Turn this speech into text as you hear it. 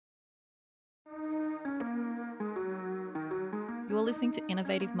You're listening to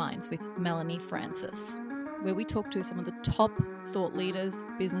Innovative Minds with Melanie Francis, where we talk to some of the top thought leaders,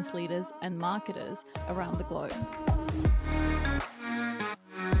 business leaders, and marketers around the globe.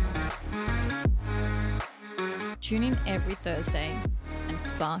 Tune in every Thursday and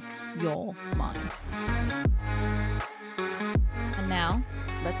spark your mind. And now,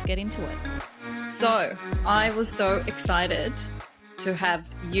 let's get into it. So, I was so excited to have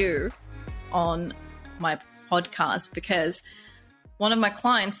you on my podcast because one of my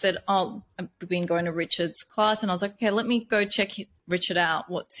clients said, oh, I've been going to Richard's class. And I was like, okay, let me go check Richard out.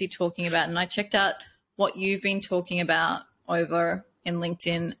 What's he talking about? And I checked out what you've been talking about over in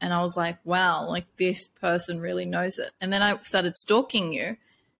LinkedIn. And I was like, wow, like this person really knows it. And then I started stalking you.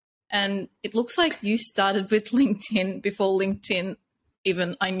 And it looks like you started with LinkedIn before LinkedIn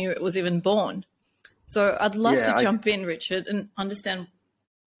even, I knew it was even born. So I'd love to jump in, Richard, and understand,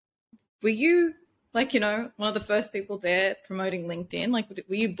 were you like, one of the first people there promoting LinkedIn? Like,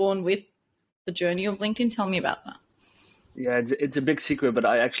 were you born with the journey of LinkedIn? Tell me about that. Yeah, it's a big secret, but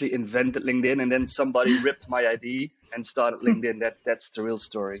I actually invented LinkedIn and then somebody ripped my ID and started LinkedIn. That's the real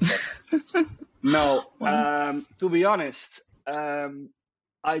story. But no, to be honest,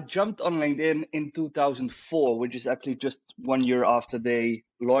 I jumped on LinkedIn in 2004, which is actually just 1 year after they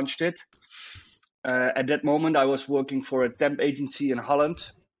launched it. At that moment, I was working for a temp agency in Holland.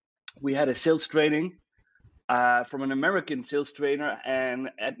 We had a sales training from an American sales trainer, and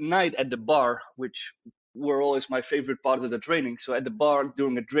at night at the bar, which were always my favorite part of the training. So at the bar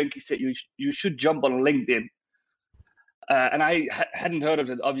during a drink, he said, you should jump on LinkedIn. And I hadn't heard of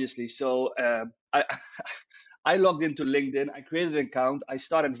it, obviously. So I logged into LinkedIn, I created an account, I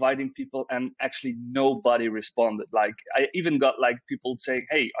started inviting people, and actually nobody responded. Like, I even got like people saying,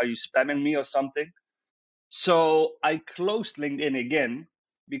 hey, are you spamming me or something? So I closed LinkedIn again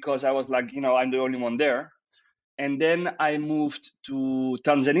because I was like, I'm the only one there. And then I moved to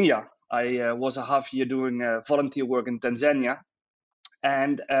Tanzania. I was a half year doing volunteer work in Tanzania.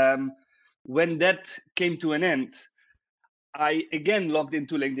 And when that came to an end, I again logged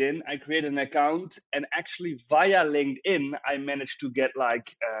into LinkedIn. I created an account, and actually via LinkedIn, I managed to get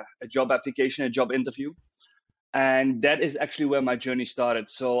like a job application, a job interview. And that is actually where my journey started.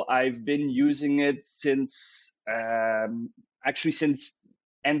 So I've been using it since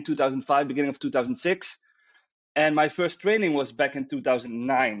end 2005, beginning of 2006. And my first training was back in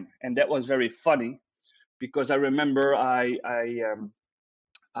 2009. And that was very funny because I remember I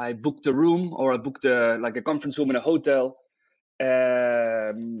booked a room, or I booked a conference room in a hotel.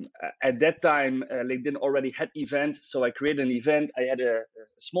 At that time, LinkedIn already had events. So I created an event. I had a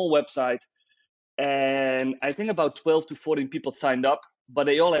small website. And I think about 12 to 14 people signed up, but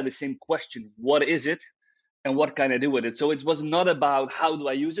they all had the same question. What is it? And what can I do with it? So it was not about how do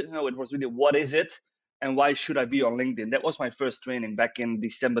I use it? No, it was really what is it? And why should I be on LinkedIn? That was my first training back in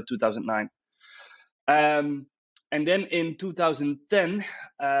December 2009. And then in 2010,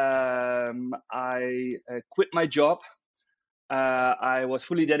 I quit my job. I was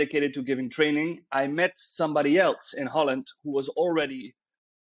fully dedicated to giving training. I met somebody else in Holland who was already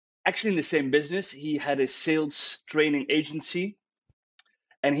actually in the same business. He had a sales training agency,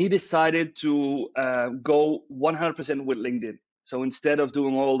 and he decided to go 100% with LinkedIn. So instead of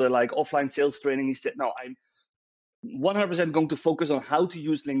doing all the offline sales training, he said, no, I'm 100% going to focus on how to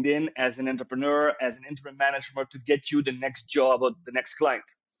use LinkedIn as an entrepreneur, as an interim manager, to get you the next job or the next client.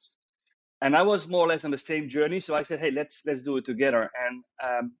 And I was more or less on the same journey. So I said, hey, let's do it together.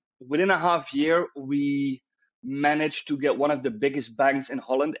 And within a half year, we managed to get one of the biggest banks in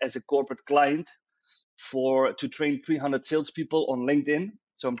Holland as a corporate client to train 300 salespeople on LinkedIn.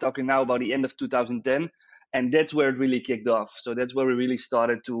 So I'm talking now about the end of 2010. And that's where it really kicked off. So that's where we really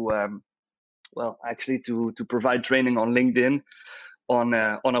started to, to provide training on LinkedIn on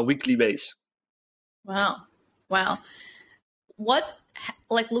a weekly basis. Wow. What,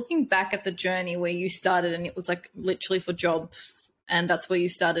 looking back at the journey where you started, and it was literally for jobs, and that's where you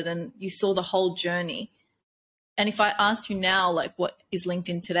started, and you saw the whole journey. And if I asked you now, what is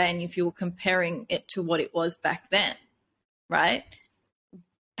LinkedIn today, and if you were comparing it to what it was back then, right?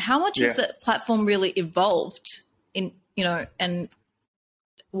 How much has the platform really evolved and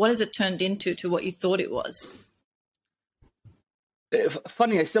what has it turned into to what you thought it was?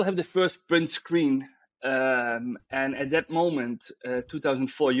 Funny, I still have the first print screen. And at that moment,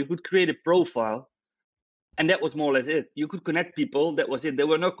 2004, you could create a profile. And that was more or less it. You could connect people. That was it. There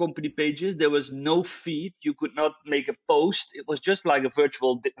were no company pages. There was no feed. You could not make a post. It was just like a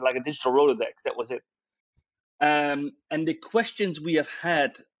virtual, like a digital Rolodex. That was it. And the questions we have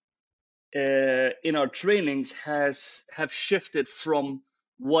had in our trainings have shifted from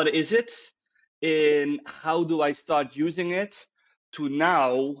what is it, in how do I start using it, to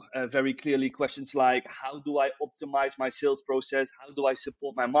now very clearly questions like, how do I optimize my sales process? How do I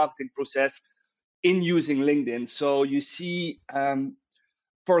support my marketing process in using LinkedIn? So you see,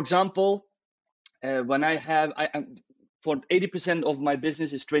 for example, when for 80% of my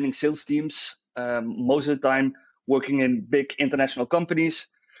business is training sales teams, most of the time working in big international companies.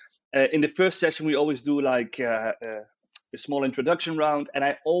 In the first session, we always do like a small introduction round. And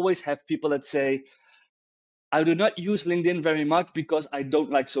I always have people that say, I do not use LinkedIn very much because I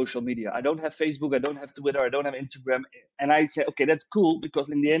don't like social media. I don't have Facebook, I don't have Twitter, I don't have Instagram. And I say, okay, that's cool, because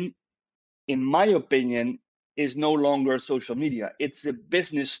LinkedIn, in my opinion, is no longer social media. It's a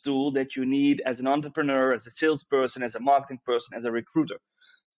business tool that you need as an entrepreneur, as a salesperson, as a marketing person, as a recruiter.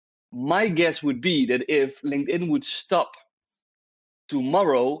 My guess would be that if LinkedIn would stop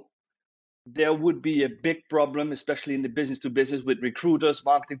tomorrow, there would be a big problem, especially in the business to business, with recruiters,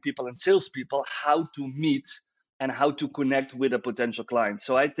 marketing people, and salespeople, how to meet and how to connect with a potential client.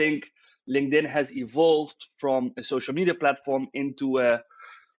 So I think LinkedIn has evolved from a social media platform into a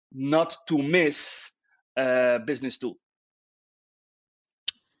not to miss business tool.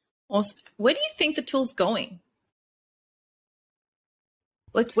 Awesome. Where do you think the tool's going?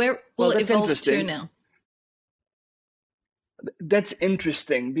 Like, where will it evolve to now? That's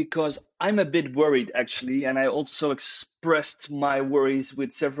interesting, because I'm a bit worried, actually, and I also expressed my worries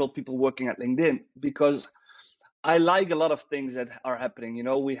with several people working at LinkedIn, because I like a lot of things that are happening. You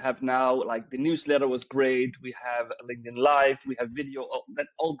know, we have now, like, the newsletter was great, we have LinkedIn Live, we have video, that's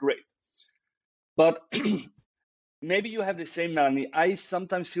all great. But maybe you have the same, Melanie. I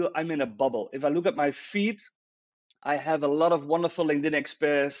sometimes feel I'm in a bubble. If I look at my feed, I have a lot of wonderful LinkedIn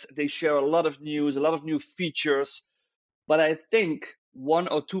experts. They share a lot of news, a lot of new features. But I think 1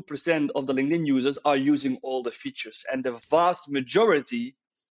 or 2% of the LinkedIn users are using all the features. And the vast majority,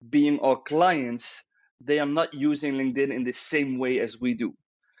 being our clients, they are not using LinkedIn in the same way as we do.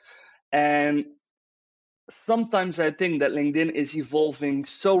 And sometimes I think that LinkedIn is evolving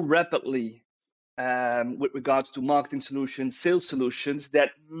so rapidly with regards to marketing solutions, sales solutions,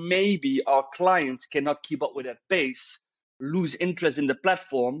 that maybe our clients cannot keep up with that pace, lose interest in the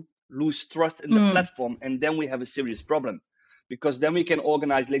platform, lose trust in the platform, and then we have a serious problem. Because then we can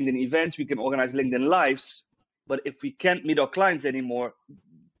organize LinkedIn events, we can organize LinkedIn Lives, but if we can't meet our clients anymore,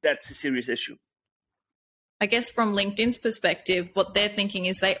 that's a serious issue. I guess from LinkedIn's perspective, what they're thinking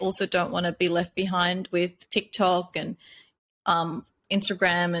is they also don't want to be left behind with TikTok and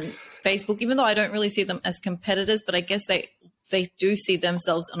Instagram and Facebook, even though I don't really see them as competitors, but I guess they do see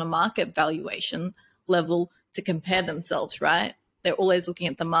themselves on a market valuation level to compare themselves, right? They're always looking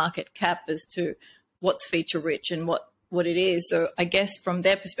at the market cap as to what's feature rich and what it is. So I guess from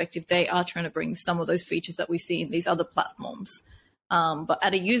their perspective, they are trying to bring some of those features that we see in these other platforms. But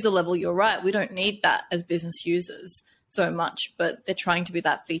at a user level, you're right. We don't need that as business users so much, but they're trying to be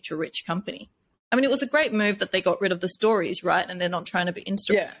that feature rich company. I mean, it was a great move that they got rid of the stories, right? And they're not trying to be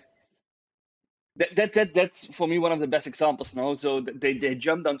Instagram. Yeah. That's for me one of the best examples now. So they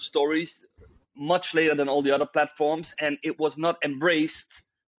jumped on stories much later than all the other platforms, and it was not embraced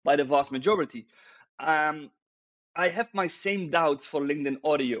by the vast majority. I have my same doubts for LinkedIn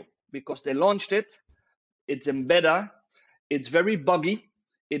Audio, because they launched it, it's in beta, it's very buggy,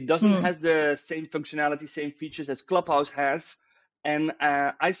 it doesn't have the same functionality, same features as Clubhouse has, and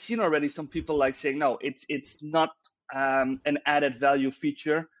I've seen already some people like saying, no, it's not an added value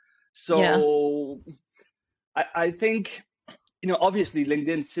feature. So I think, you know, obviously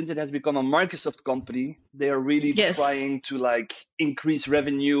LinkedIn, since it has become a Microsoft company, they are really trying to like increase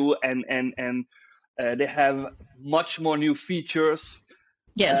revenue, and they have much more new features.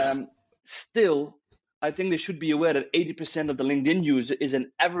 Still, I think they should be aware that 80% of the LinkedIn user is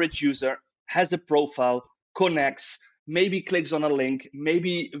an average user, has a profile, connects, maybe clicks on a link,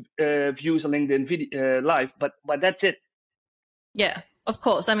 maybe views a LinkedIn video, live, but that's it. Yeah. Of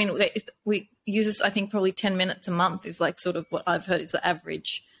course. I mean, we use this, I think, probably 10 minutes a month is like sort of what I've heard is the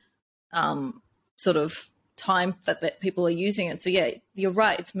average sort of time that people are using it. So, yeah, you're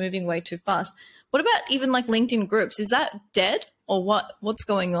right. It's moving way too fast. What about even like LinkedIn groups? Is that dead, or what's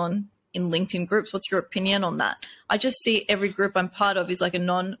going on in LinkedIn groups? What's your opinion on that? I just see every group I'm part of is like a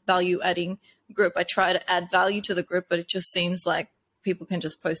non-value adding group. I try to add value to the group, but it just seems like people can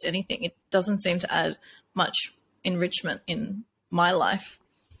just post anything. It doesn't seem to add much enrichment in my life.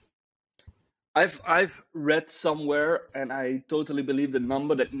 I've read somewhere, and I totally believe the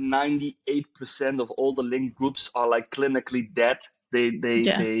number, that 98% of all the linked groups are like clinically dead.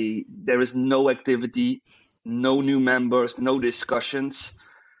 There is no activity, no new members, no discussions.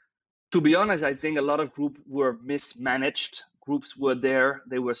 To be honest, I think a lot of groups were mismanaged. Groups were there,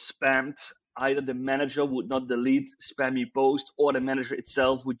 they were spammed. either the manager would not delete spammy posts, or the manager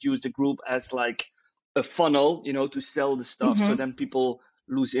itself would use the group as like a funnel, to sell the stuff. So then people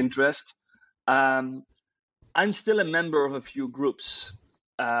lose interest. I'm still a member of a few groups,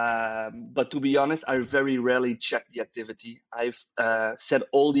 but to be honest, I very rarely check the activity. I've set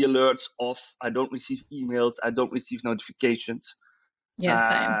all the alerts off. I don't receive emails. I don't receive notifications.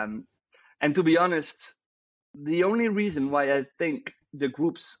 Yeah, same. And to be honest, the only reason why I think the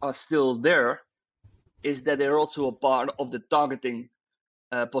groups are still there is that they're also a part of the targeting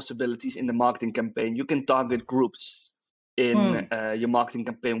possibilities in the marketing campaign. You can target groups in your marketing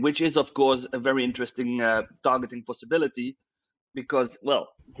campaign, which is, of course, a very interesting targeting possibility, because, well,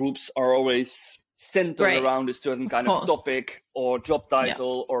 groups are always centered around a certain kind of topic or job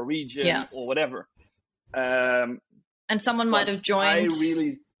title or region or whatever. And someone might have joined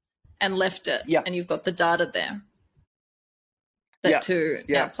and left it, and you've got the data there to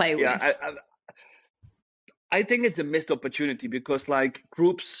now play with. I think it's a missed opportunity, because like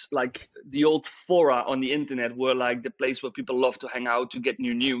groups, like the old fora on the internet, were like the place where people love to hang out to get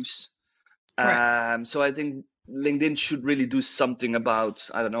new news. So I think LinkedIn should really do something about,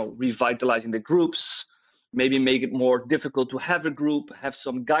 I don't know, revitalizing the groups, maybe make it more difficult to have a group, have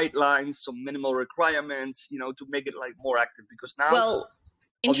some guidelines, some minimal requirements, to make it like more active, because now, well,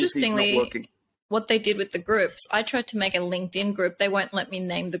 interestingly, it's not working. What they did with the groups, I tried to make a LinkedIn group. They won't let me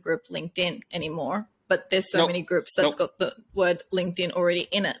name the group LinkedIn anymore, but there's so many groups that's got the word LinkedIn already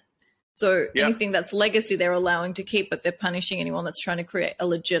in it. So anything that's legacy, they're allowing to keep, but they're punishing anyone that's trying to create a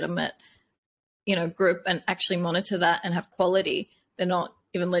legitimate, group and actually monitor that and have quality. They're not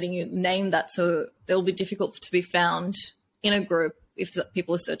even letting you name that. So it'll be difficult to be found in a group if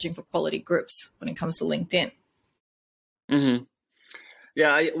people are searching for quality groups when it comes to LinkedIn. Mm-hmm.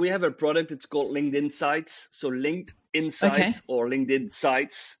 Yeah, we have a product. It's called LinkedIn Sites. So Linked Insights or LinkedIn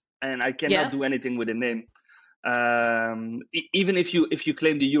Sites, and I cannot do anything with the name. Even if you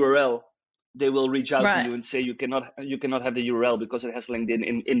claim the URL, they will reach out to you and say you cannot have the URL because it has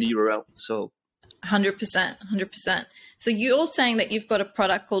LinkedIn in the URL. So 100%. So you're saying that you've got a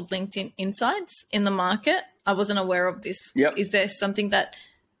product called LinkedIn Insights in the market. I wasn't aware of this. Yep. Is there something that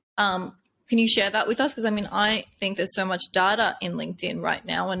can you share that with us? Because I think there's so much data in LinkedIn right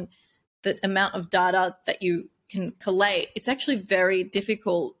now, and the amount of data that you can collate, it's actually very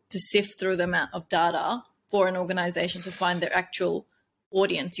difficult to sift through the amount of data for an organization to find their actual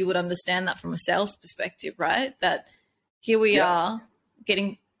audience. You would understand that from a sales perspective, right? That here we are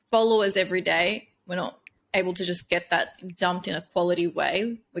getting followers every day. We're not able to just get that dumped in a quality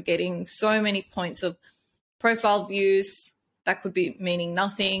way. We're getting so many points of profile views that could be meaning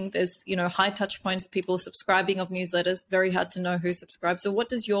nothing. There's, high touch points, people subscribing of newsletters, very hard to know who subscribes. So what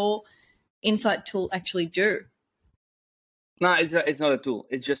does your insight tool actually do? No, it's not a tool.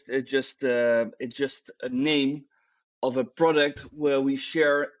 It's just a name of a product where we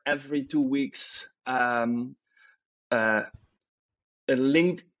share every 2 weeks a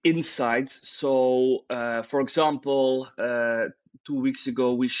linked insight. So, for example, 2 weeks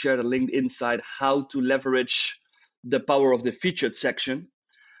ago we shared a linked insight how to leverage the power of the featured section.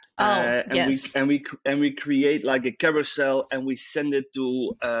 We create like a carousel, and we send it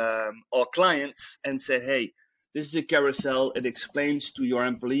to our clients and say, hey, this is a carousel. It explains to your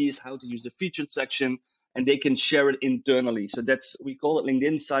employees how to use the featured section, and they can share it internally. So we call it LinkedIn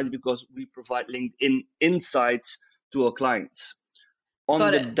Insights because we provide LinkedIn insights to our clients. On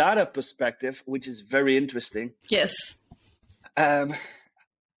the data perspective, which is very interesting. Yes.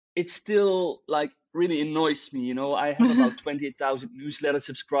 It still like really annoys me. I have about 28,000 newsletter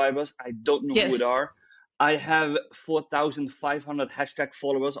subscribers. I don't know who it are. I have 4,500 hashtag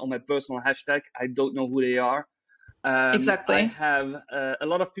followers on my personal hashtag. I don't know who they are. Exactly. I have a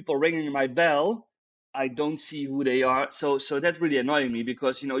lot of people ringing my bell. I don't see who they are. So that's really annoying me,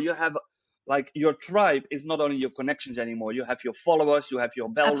 because you have like your tribe is not only your connections anymore. You have your followers, you have your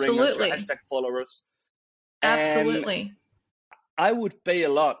bell ringers, your hashtag followers. Absolutely. And I would pay a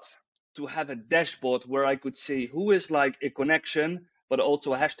lot to have a dashboard where I could see who is like a connection, but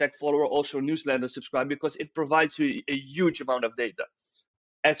also a hashtag follower, also a newsletter subscriber, because it provides you a huge amount of data.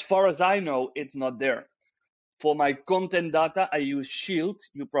 As far as I know, it's not there. For my content data, I use Shield.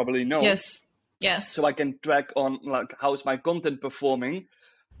 You probably know. Yes. So I can track on like how's my content performing,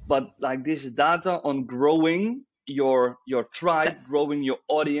 but like this data on growing your tribe, growing your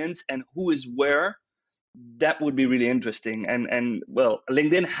audience, and who is where, that would be really interesting. And well,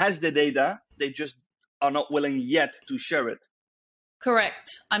 LinkedIn has the data. They just are not willing yet to share it. Correct.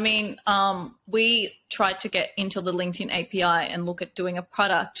 We tried to get into the LinkedIn API and look at doing a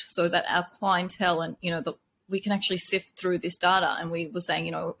product so that our clientele and, the we can actually sift through this data. And we were saying,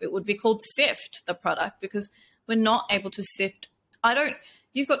 it would be called sift the product, because we're not able to sift.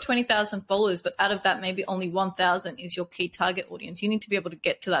 You've got 20,000 followers, but out of that, maybe only 1,000 is your key target audience. You need to be able to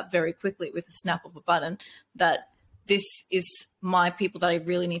get to that very quickly with a snap of a button, that this is my people that I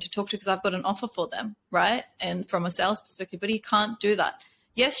really need to talk to because I've got an offer for them, right? And from a sales perspective, but you can't do that.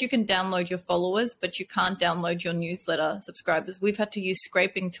 Yes, you can download your followers, but you can't download your newsletter subscribers. We've had to use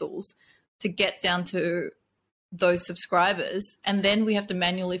scraping tools to get down to those subscribers. And then we have to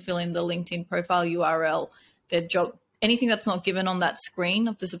manually fill in the LinkedIn profile URL, their job. Anything that's not given on that screen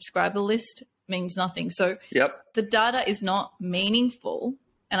of the subscriber list means nothing. So the data is not meaningful.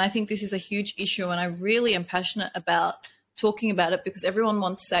 And I think this is a huge issue. And I really am passionate about talking about it because everyone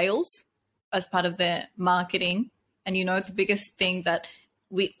wants sales as part of their marketing. And, the biggest thing that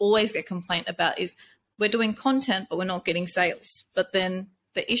we always get complaint about is we're doing content, but we're not getting sales. But then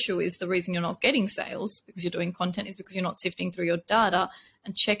the issue is the reason you're not getting sales because you're doing content is because you're not sifting through your data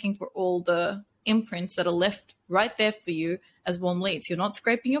and checking for all the imprints that are left right there for you as warm leads. You're not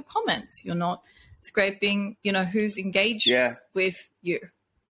scraping your comments. You're not scraping, who's engaged with you.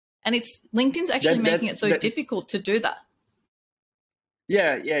 And LinkedIn's actually making it so difficult to do that.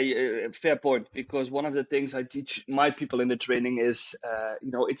 Yeah, fair point. Because one of the things I teach my people in the training is,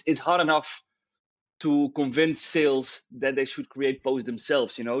 it's hard enough to convince sales that they should create posts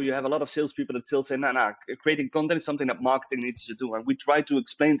themselves. You have a lot of salespeople that still say, no, creating content is something that marketing needs to do. And we try to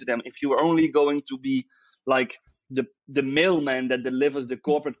explain to them, if you are only going to be like the mailman that delivers the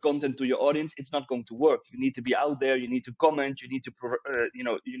corporate content to your audience, it's not going to work. You need to be out there. You need to comment. You need to,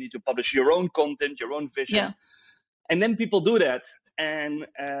 you need to publish your own content, your own vision. Yeah. And then people do that. And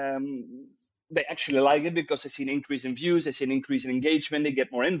they actually like it because they see an increase in views, they see an increase in engagement, they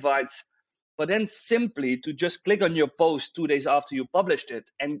get more invites. But then simply to just click on your post 2 days after you published it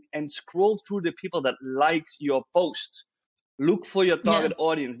and scroll through the people that liked your post, look for your target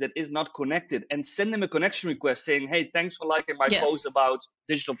audience that is not connected and send them a connection request saying, hey, thanks for liking my post about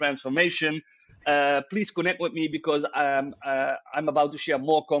digital transformation. Please connect with me because I'm about to share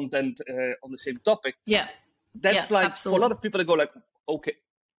more content on the same topic. Yeah. That's for a lot of people that go like, okay,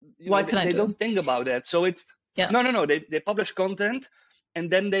 they don't think about that. So it's no. They publish content and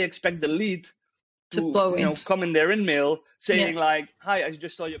then they expect the lead to flow in. Come in their email saying like, hi, I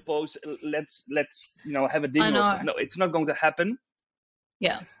just saw your post. Let's have a deal. No, it's not going to happen.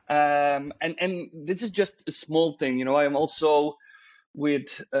 Yeah. And this is just a small thing. I am also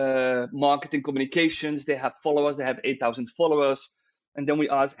with marketing communications. They have followers. They have 8,000 followers. And then we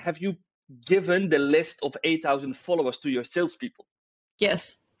ask, have you given the list of 8,000 followers to your salespeople?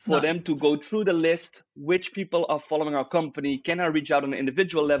 Yes. For them to go through the list, which people are following our company? Can I reach out on an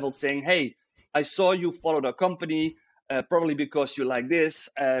individual level saying, hey, I saw you followed our company, probably because you like this.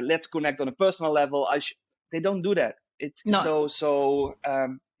 Let's connect on a personal level. They don't do that. I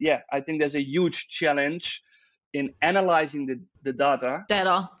think there's a huge challenge in analyzing the data,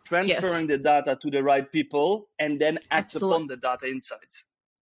 transferring the data to the right people, and then act upon the data insights.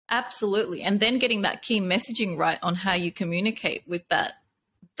 Absolutely. And then getting that key messaging right on how you communicate with that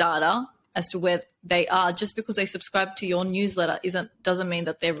data as to where they are. Just because they subscribe to your newsletter doesn't mean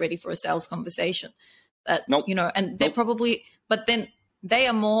that they're ready for a sales conversation. And they're probably, but then they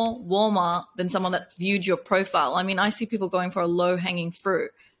are more warmer than someone that viewed your profile. I mean, I see people going for a low hanging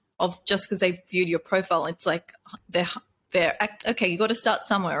fruit of just because they've viewed your profile. It's like they're okay, you got to start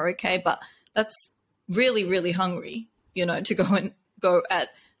somewhere. Okay. But that's really, really hungry, to go at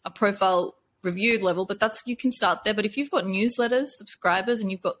a profile reviewed level, but you can start there. But if you've got newsletters, subscribers,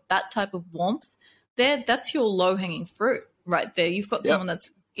 and you've got that type of warmth there, that's your low hanging fruit right there. You've got someone that's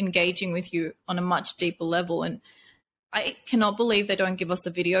engaging with you on a much deeper level. And I cannot believe they don't give us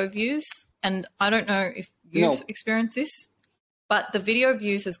the video views. And I don't know if you've experienced this, but the video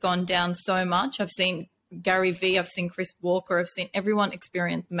views has gone down so much. I've seen Gary Vee, I've seen Chris Walker, I've seen everyone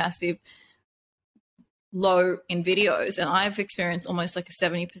experience massive low in videos, and I've experienced almost like a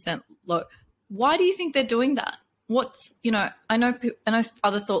 70% low. Why do you think they're doing that? I know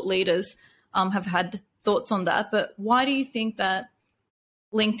other thought leaders have had thoughts on that, but why do you think that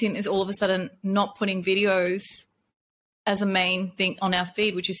LinkedIn is all of a sudden not putting videos as a main thing on our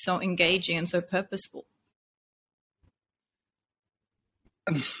feed, which is so engaging and so purposeful?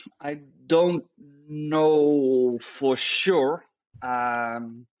 I don't know for sure.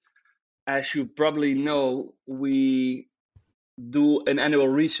 As you probably know, we do an annual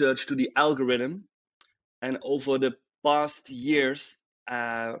research to the algorithm. And over the past years,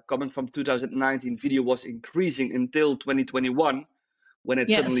 coming from 2019, video was increasing until 2021, when it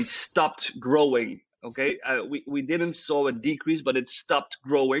suddenly stopped growing. Okay, we didn't saw a decrease, but it stopped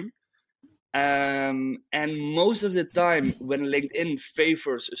growing. And most of the time, when LinkedIn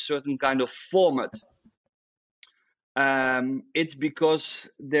favors a certain kind of format, it's because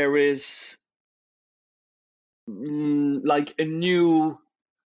there is like a new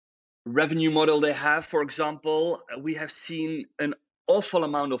revenue model they have. For example, we have seen an awful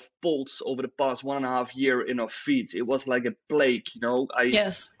amount of polls over the past 1.5 years in our feeds. It was like a plague, you know.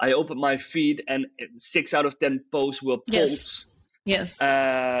 I opened my feed and 6 out of 10 posts were polls. Yes.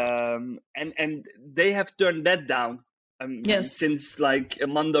 And they have turned that down. Since like a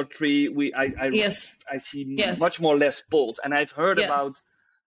month or three, I see much more less polls, and I've heard about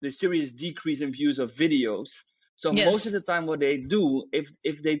the serious decrease in views of videos. So most of the time, what they do,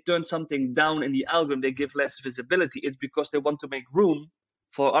 if they turn something down in the algorithm, they give less visibility. It's because they want to make room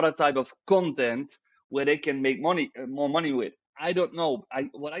for other type of content where they can make money, more money with. I don't know.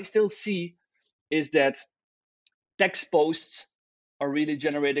 What I still see is that text posts are really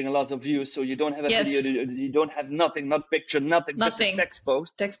generating a lot of views. So you don't have a video, you don't have nothing, not picture, nothing. Just a text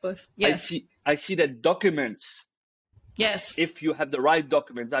post. Text post. Yes. I see that documents. Yes. If you have the right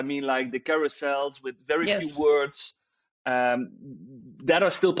documents, I mean, like the carousels with very few words, that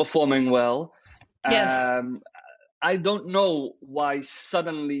are still performing well. Yes. I don't know why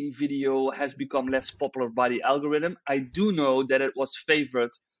suddenly video has become less popular by the algorithm. I do know that it was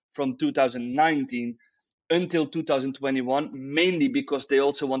favored from 2019 until 2021, mainly because they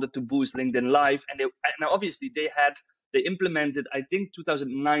also wanted to boost LinkedIn Live, and obviously they implemented, I think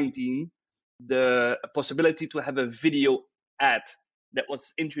 2019, the possibility to have a video ad that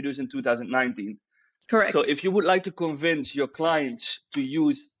was introduced in 2019. Correct. So if you would like to convince your clients to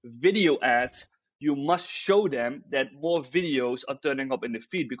use video ads, you must show them that more videos are turning up in the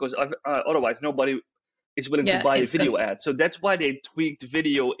feed, because otherwise nobody is willing to buy a video ad. So that's why they tweaked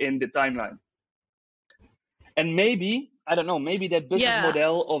video in the timeline. And maybe, I don't know, maybe that business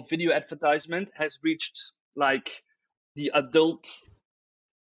model of video advertisement has reached like the adult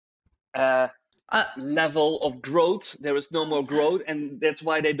level of growth. There is no more growth, and that's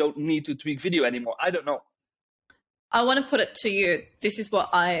why they don't need to tweak video anymore. I don't know. I want to put it to you. This is what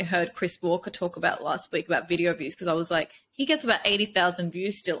I heard Chris Walker talk about last week about video views, because I was like, he gets about 80,000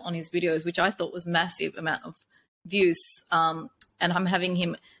 views still on his videos, which I thought was massive amount of views. And I'm having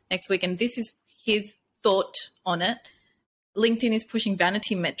him next week, and this is his thought on it. LinkedIn is pushing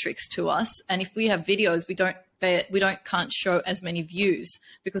vanity metrics to us, and if we have videos, can't show as many views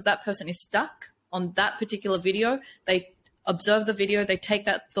because that person is stuck on that particular video. They observe the video, they take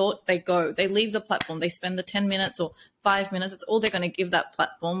that thought, they go, they leave the platform, they spend the 10 minutes or 5 minutes. It's all they're going to give that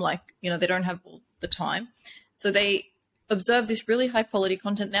platform. Like, you know, they don't have all the time. So they observe this really high quality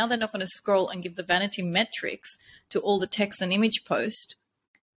content. Now they're not going to scroll and give the vanity metrics to all the text and image post.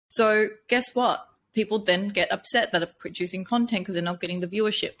 So guess what? People then get upset that are producing content because they're not getting the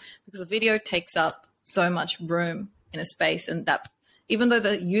viewership, because the video takes up so much room in a space, and that even though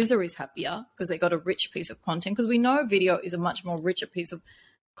the user is happier because they got a rich piece of content, because we know video is a much more richer piece of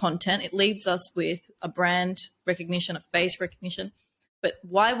content, it leaves us with a brand recognition, a face recognition. But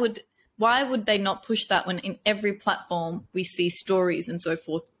why would they not push that when in every platform we see stories and so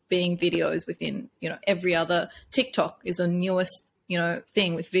forth being videos within, you know, every other TikTok is the newest, you know,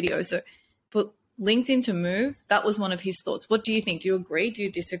 thing with video. So for LinkedIn to move, that was one of his thoughts. What do you think? Do you agree? Do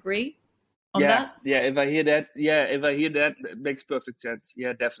you disagree on that? Yeah, if I hear that, it makes perfect sense.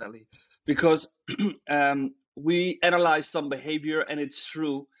 Yeah, definitely. Because we analyze some behavior, and it's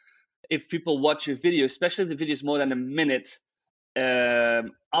true. If people watch a video, especially if the video is more than a minute,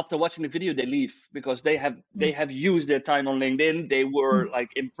 after watching the video, they leave because they have used their time on LinkedIn. They were like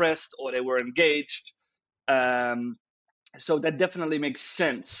impressed, or they were engaged. So that definitely makes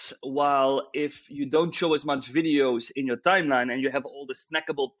sense. While if you don't show as much videos in your timeline and you have all the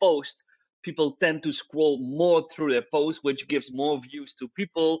snackable posts, people tend to scroll more through their posts, which gives more views to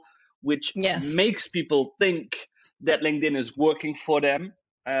people, which makes people think that LinkedIn is working for them.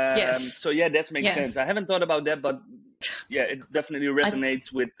 So yeah, that makes sense. I haven't thought about that, but yeah, it definitely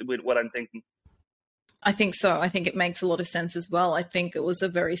resonates with what I'm thinking. I think so. I think it makes a lot of sense as well. I think it was a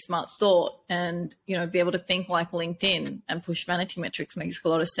very smart thought, and, you know, be able to think like LinkedIn and push vanity metrics makes a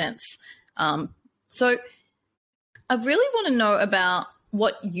lot of sense. So I really want to know about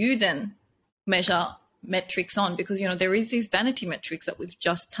what you then measure metrics on, because, you know, there is these vanity metrics that we've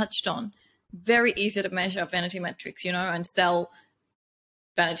just touched on. Very easy to measure vanity metrics, you know, and sell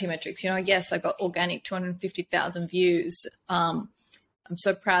vanity metrics. You know, yes, I got organic 250,000 views. I'm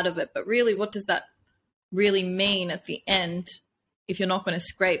so proud of it. But really, what does that really mean at the end if you're not going to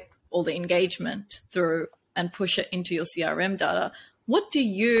scrape all the engagement through and push it into your CRM data? What do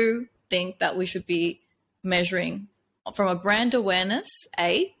you think that we should be measuring from a brand awareness,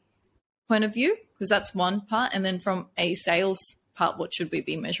 A, point of view? Because that's one part. And then from a sales part, what should we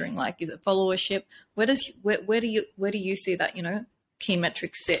be measuring? Like, is it followership? Where do you see that, key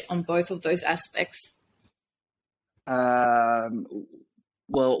metrics sit on both of those aspects?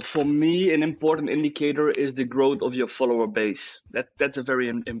 Well, for me, an important indicator is the growth of your follower base. That's a very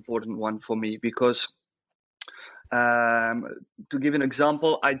important one for me, because to give an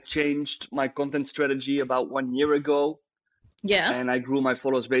example, I changed my content strategy about 1 year ago. Yeah. And I grew my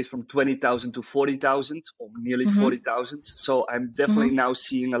followers base from 20,000 to 40,000, or nearly 40,000. So I'm definitely now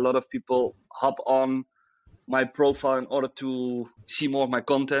seeing a lot of people hop on my profile in order to see more of my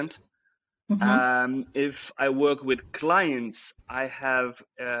content. If I work with clients,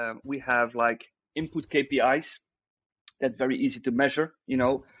 we have like input KPIs. That's very easy to measure.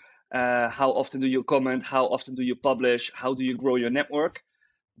 How often do you comment? How often do you publish? How do you grow your network?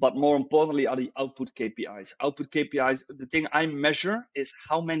 But more importantly are the output KPIs. Output KPIs, the thing I measure is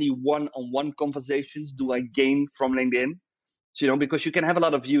how many one-on-one conversations do I gain from LinkedIn. So, because you can have a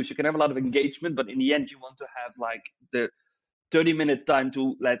lot of views, you can have a lot of engagement, but in the end, you want to have like the 30-minute time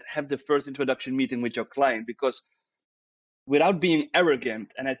to have the first introduction meeting with your client. Because without being arrogant,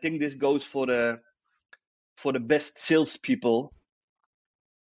 and I think this goes for the best salespeople,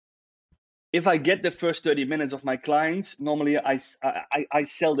 if I get the first 30 minutes of my clients, normally I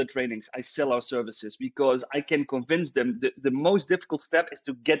sell the trainings, I sell our services, because I can convince them. The most difficult step is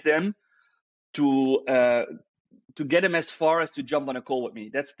to get them to get them as far as to jump on a call with me.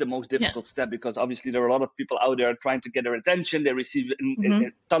 That's the most difficult step, because obviously there are a lot of people out there trying to get their attention. They receive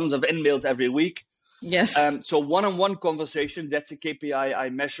tons of emails every week. Yes. So one-on-one conversation, that's a KPI I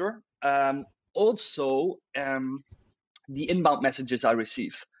measure. Also, the inbound messages I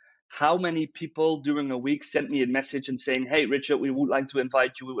receive. How many people during a week send me a message and saying, "Hey, Richard, we would like to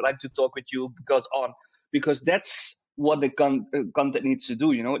invite you. We would like to talk with you," because that's what the content needs to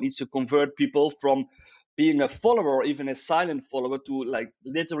do. It needs to convert people from being a follower or even a silent follower to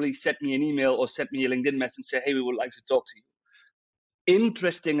literally send me an email or send me a LinkedIn message and say, "Hey, we would like to talk to you."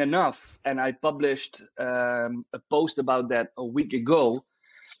 Interesting enough, and I published a post about that a week ago,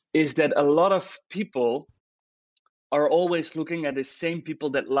 is that a lot of people are always looking at the same people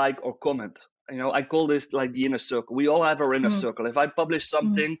that like or comment. I call this like the inner circle. We all have our inner circle. If I publish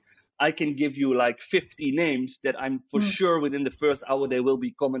something, I can give you 50 names that I'm for sure within the first hour they will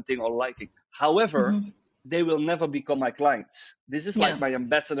be commenting or liking. However, they will never become my clients. This is like my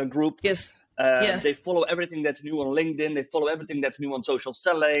ambassador group. Yes. They follow everything that's new on LinkedIn. They follow everything that's new on social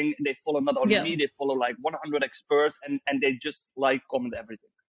selling. They follow not only me, they follow 100 experts, and they just comment everything.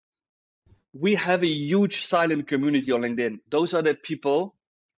 We have a huge silent community on LinkedIn. Those are the people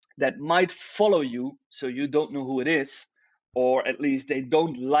that might follow you, so you don't know who it is, or at least they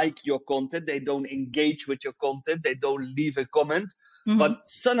don't like your content, they don't engage with your content, they don't leave a comment. But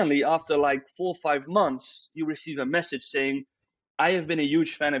suddenly, after 4 or 5 months, you receive a message saying, "I have been a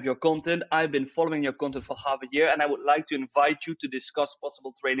huge fan of your content. I've been following your content for half a year, and I would like to invite you to discuss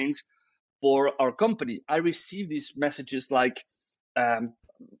possible trainings for our company." I receive these messages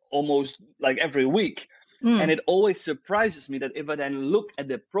almost every week. And it always surprises me that if I then look at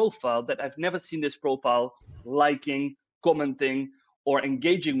the profile, that I've never seen this profile liking, commenting, or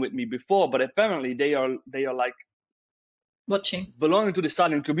engaging with me before. But apparently they are watching, belonging to the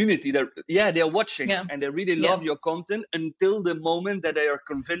silent community. They're watching, and they really love your content until the moment that they are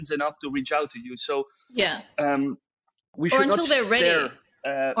convinced enough to reach out to you. So we should until not they're ready,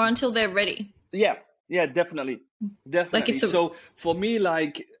 or until they're ready. Yeah, definitely. So for me,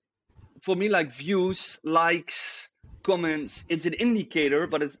 views, likes, comments, it's an indicator,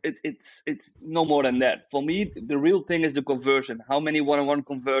 but it's no more than that. For me, the real thing is the conversion. How many one-on-one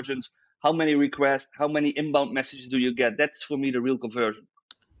conversions? How many requests? How many inbound messages do you get? That's for me the real conversion.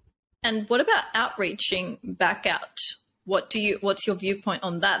 And what about outreaching back out? What's your viewpoint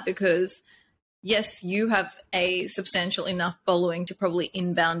on that? Because yes, you have a substantial enough following to probably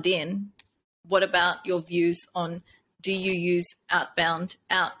inbound in. What about your views on, do you use outbound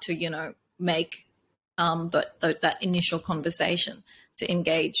out to, make that initial conversation to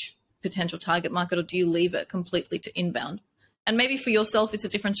engage potential target market, or do you leave it completely to inbound? And maybe for yourself, it's a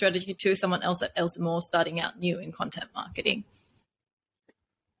different strategy to someone else more starting out new in content marketing.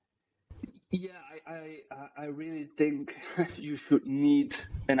 Yeah, I really think you should need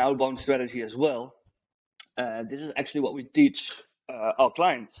an outbound strategy as well. This is actually what we teach our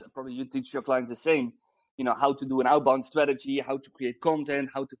clients. Probably you teach your clients the same. How to do an outbound strategy, how to create content,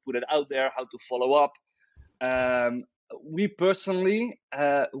 how to put it out there, how to follow up. We personally,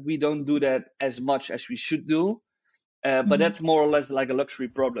 we don't do that as much as we should do. But that's more or less like a luxury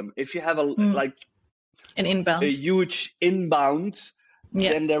problem. If you have an inbound, a huge inbound,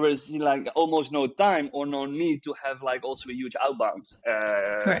 then there is like almost no time or no need to have like also a huge outbound,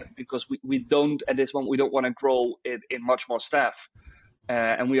 because we don't, at this moment, we don't want to grow it in much more staff.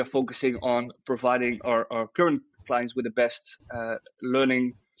 And we are focusing on providing our current clients with the best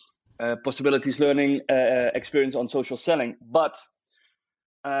learning possibilities, learning experience on social selling. But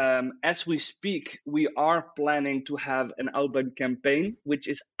as we speak, we are planning to have an outbound campaign, which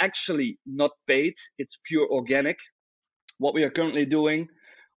is actually not paid. It's pure organic. What we are currently doing,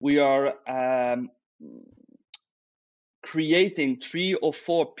 we are creating 3 or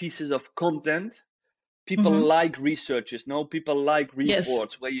 4 pieces of content. People like researches, people like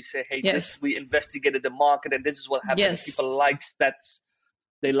reports where you say, hey, this, we investigated the market and this is what happened. People like stats.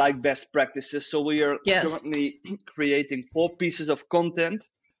 They like best practices. So we are currently creating 4 pieces of content,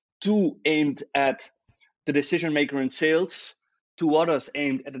 2 aimed at the decision maker in sales, 2 others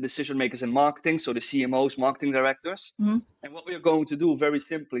aimed at the decision makers in marketing, so the CMOs, marketing directors. And what we are going to do, very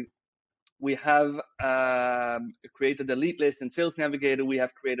simply, we have created a lead list in Sales Navigator. We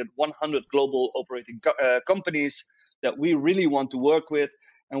have created 100 global operating companies that we really want to work with.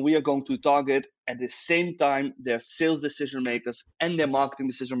 And we are going to target at the same time their sales decision makers and their marketing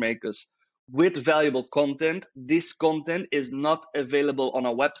decision makers with valuable content. This content is not available on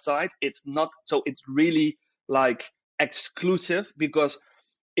our website. It's really like exclusive, because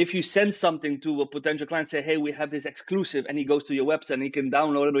if you send something to a potential client, say, hey, we have this exclusive, and he goes to your website and he can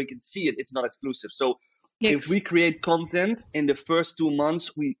download it or he can see it, it's not exclusive. So if we create content in the first 2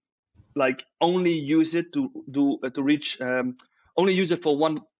 months, we like only use it to reach, only use it for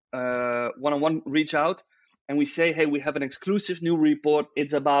one-on-one reach out. And we say, hey, we have an exclusive new report.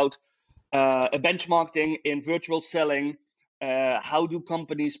 It's about a benchmarking in virtual selling. How do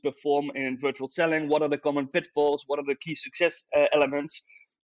companies perform in virtual selling? What are the common pitfalls? What are the key success elements?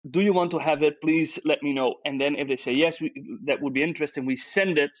 Do you want to have it? Please let me know. And then if they say yes, that would be interesting, we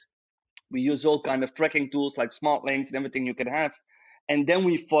send it. We use all kind of tracking tools like smart links and everything you can have. And then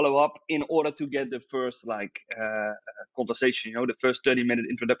we follow up in order to get the first conversation, the first 30-minute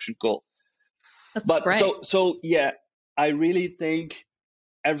introduction call. That's great. So yeah, I really think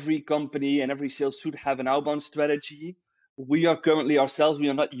every company and every sales should have an outbound strategy. We are currently ourselves, we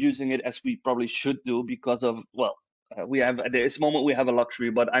are not using it as we probably should do because of, we have at this moment we have a luxury,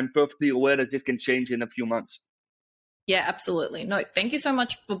 but I'm perfectly aware that this can change in a few months. Yeah, absolutely. No, thank you so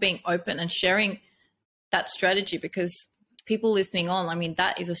much for being open and sharing that strategy, because people listening on, I mean,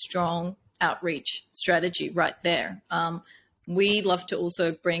 that is a strong outreach strategy right there. We love to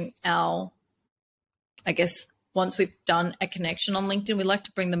also bring our, I guess, once we've done a connection on LinkedIn, we like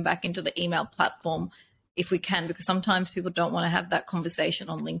to bring them back into the email platform if we can, because sometimes people don't want to have that conversation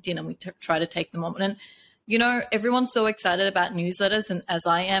on LinkedIn, and we try to take them on. And everyone's so excited about newsletters, and as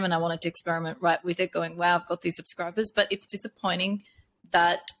I am, and I wanted to experiment right with it, going, wow, I've got these subscribers, but it's disappointing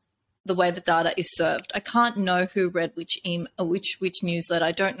that the way the data is served. I can't know who read which which newsletter.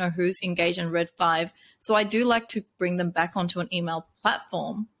 I don't know who's engaged and read 5. So I do like to bring them back onto an email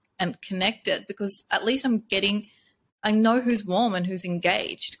platform and connect it, because at least I know who's warm and who's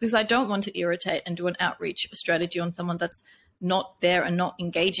engaged, because I don't want to irritate and do an outreach strategy on someone that's not there and not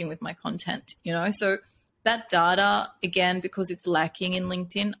engaging with my content, So that data, again, because it's lacking in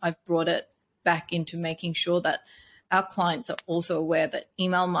LinkedIn, I've brought it back into making sure that our clients are also aware that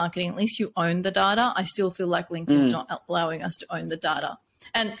email marketing, at least you own the data. I still feel like LinkedIn's not allowing us to own the data.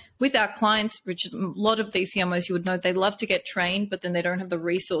 And with our clients, Richard, a lot of these CMOs, you would know, they love to get trained, but then they don't have the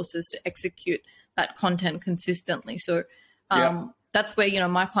resources to execute that content consistently. So that's where,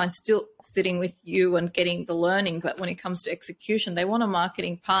 my client's still sitting with you and getting the learning. But when it comes to execution, they want a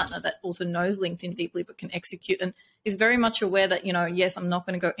marketing partner that also knows LinkedIn deeply, but can execute and is very much aware that, yes, I'm not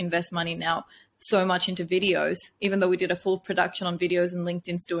going to go invest money now so much into videos, even though we did a full production on videos and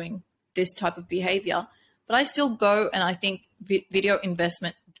LinkedIn's doing this type of behavior. But I still go, and I think video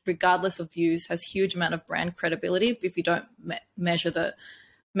investment, regardless of views, has huge amount of brand credibility if you don't measure the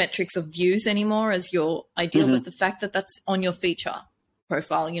metrics of views anymore as your ideal, but the fact that that's on your feature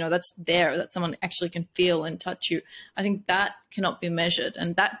profile, that's there, that someone actually can feel and touch you. I think that cannot be measured.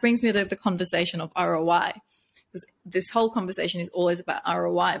 And that brings me to the conversation of ROI, because this whole conversation is always about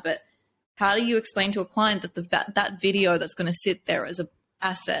ROI, but how do you explain to a client that that video that's going to sit there as an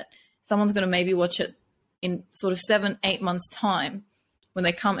asset, someone's going to maybe watch it in sort of 7-8 months time when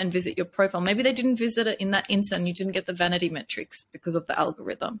they come and visit your profile? Maybe they didn't visit it in that instant. You didn't get the vanity metrics because of the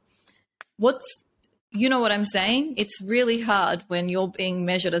algorithm. You know what I'm saying? It's really hard when you're being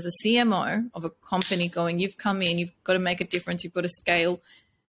measured as a CMO of a company going, you've come in, you've got to make a difference, you've got to scale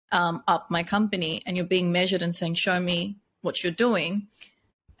up my company, and you're being measured and saying, show me what you're doing.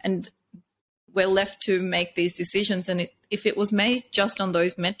 And we're left to make these decisions, and if it was made just on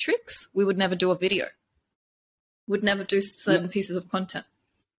those metrics, we would never do a video. Would never do certain pieces of content.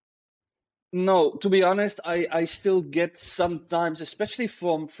 No, to be honest, I still get sometimes, especially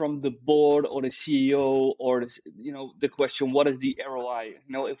from the board or the CEO or the question, what is the ROI?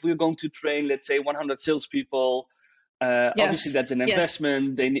 If we're going to train, let's say 100 salespeople, obviously that's an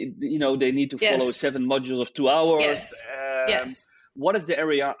investment. They need to follow 7 modules of 2 hours. What is the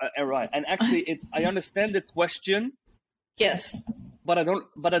ROI? And actually, I understand the question. Yes. But I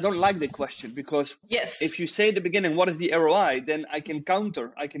don't like the question, because if you say at the beginning, what is the ROI, then I can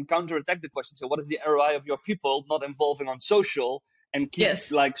counterattack the question. So what is the ROI of your people not involving on social and keep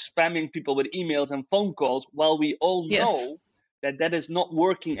like spamming people with emails and phone calls, while we all know that is not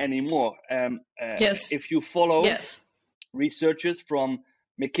working anymore. If you follow researchers from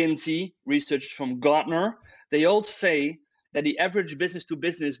McKinsey, researchers from Gartner, they all say that the average business to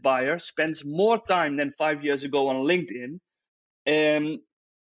business buyer spends more time than 5 years ago on LinkedIn.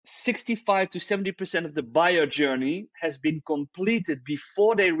 65 to 70% of the buyer journey has been completed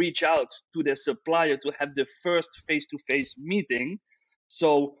before they reach out to their supplier to have the first face-to-face meeting.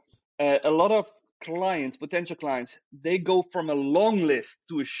 So a lot of clients, potential clients, they go from a long list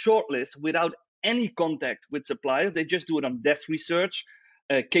to a short list without any contact with suppliers. They just do it on desk research,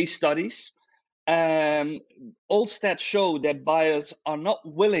 case studies. All stats show that buyers are not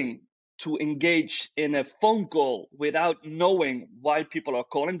willing to engage in a phone call without knowing why people are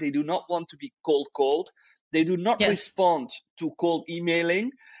calling. They do not want to be cold. They do not respond to cold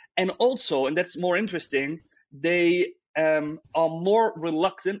emailing. And also, and that's more interesting, they are more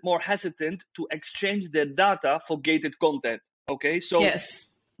reluctant, more hesitant to exchange their data for gated content. Okay, so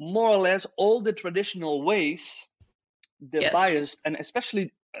more or less all the traditional ways the buyers, and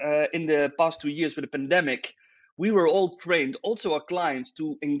especially in the past 2 years with the pandemic, we were all trained, also our clients,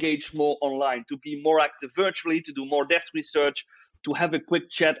 to engage more online, to be more active virtually, to do more desk research, to have a quick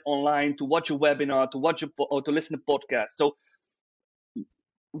chat online, to watch a webinar, or to listen to podcasts. So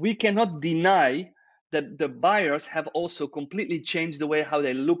we cannot deny that the buyers have also completely changed the way how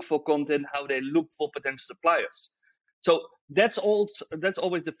they look for content, how they look for potential suppliers. So that's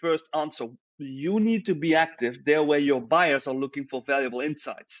always the first answer. You need to be active there where your buyers are looking for valuable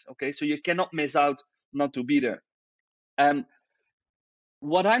insights. Okay, so you cannot miss out not to be there.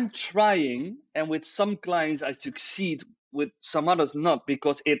 What I'm trying, and with some clients I succeed, with some others not,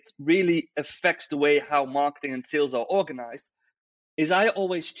 because it really affects the way how marketing and sales are organized, is I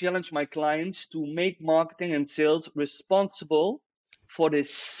always challenge my clients to make marketing and sales responsible for the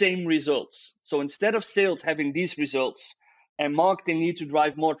same results. So instead of sales having these results and marketing need to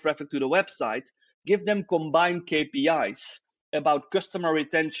drive more traffic to the website, give them combined KPIs about customer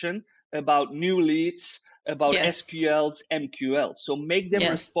retention, about new leads, about SQLs, MQLs. So make them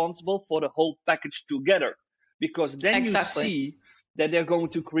responsible for the whole package together, because then you see that they're going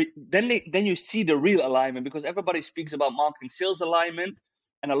to create, then you see the real alignment, because everybody speaks about marketing sales alignment,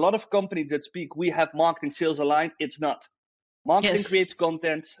 and a lot of companies that speak, we have marketing sales aligned. It's not. Marketing creates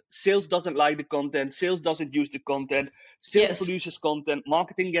content. Sales doesn't like the content. Sales doesn't use the content. Sales produces content.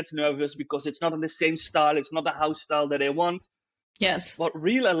 Marketing gets nervous because it's not in the same style. It's not the house style that they want. But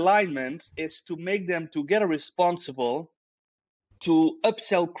real alignment is to make them together responsible to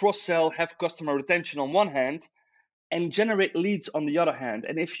upsell, cross-sell, have customer retention on one hand, and generate leads on the other hand.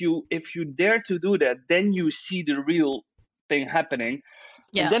 And if you dare to do that, then you see the real thing happening.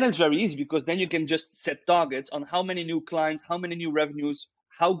 And then it's very easy, because then you can just set targets on how many new clients, how many new revenues,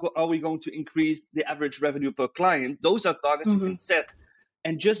 how are we going to increase the average revenue per client. Those are targets you can set,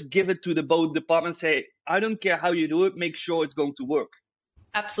 and just give it to the both departments. Say, I don't care how you do it, make sure it's going to work.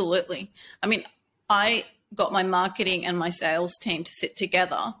 Absolutely. I mean, I got my marketing and my sales team to sit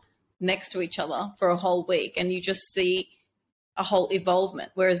together next to each other for a whole week, and you just see a whole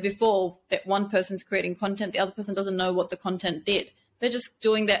evolvement. Whereas before, that one person's creating content, the other person doesn't know what the content did. They're just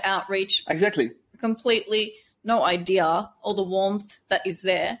doing their outreach. Exactly. Completely no idea all the warmth that is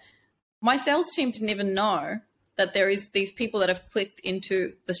there. My sales team didn't even know that there is these people that have clicked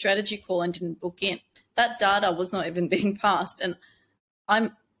into the strategy call and didn't book in. That data was not even being passed. And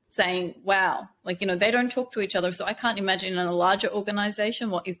I'm saying, wow, they don't talk to each other. So I can't imagine in a larger organization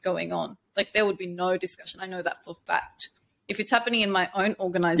what is going on. There would be no discussion. I know that for a fact. If it's happening in my own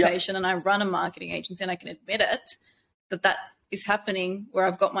organization and I run a marketing agency and I can admit it, that is happening, where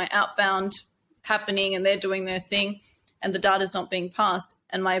I've got my outbound happening and they're doing their thing and the data is not being passed.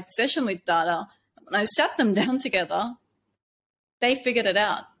 And my obsession with data, when I sat them down together, they figured it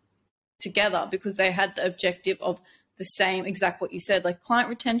out together, because they had the objective of the same exact what you said, client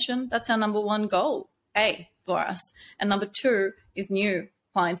retention. That's our number one goal, for us. And number two is new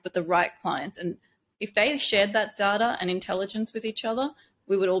clients, but the right clients. And if they shared that data and intelligence with each other,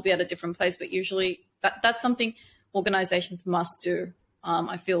 we would all be at a different place. But usually that's something organizations must do.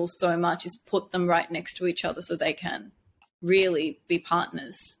 I feel so much is put them right next to each other so they can really be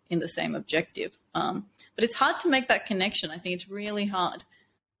partners in the same objective. But it's hard to make that connection. I think it's really hard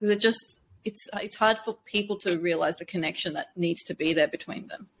because it's hard for people to realize the connection that needs to be there between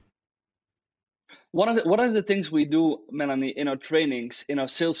them. One of the things we do, Melanie, in our trainings, in our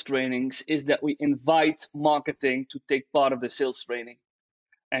sales trainings, is that we invite marketing to take part of the sales training.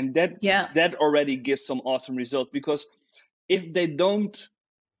 And that already gives some awesome results, because if they don't,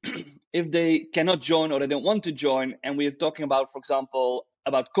 if they cannot join or they don't want to join, and we are talking about, for example,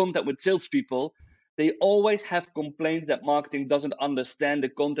 about content with salespeople, they always have complaints that marketing doesn't understand the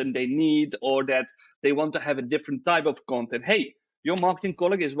content they need, or that they want to have a different type of content. Hey, your marketing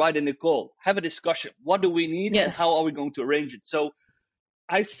colleague is right in the call. Have a discussion. What do we need and how are we going to arrange it? So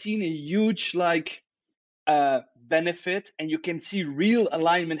I've seen a huge benefit, and you can see real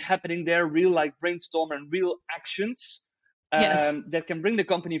alignment happening there, real brainstorm and real actions that can bring the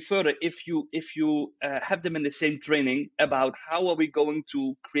company further if you have them in the same training about how are we going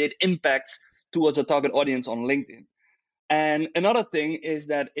to create impact towards a target audience on LinkedIn. And another thing is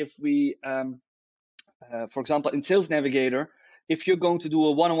that if we, for example, in Sales Navigator, if you're going to do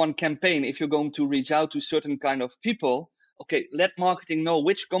a one-on-one campaign, if you're going to reach out to certain kind of people, okay, let marketing know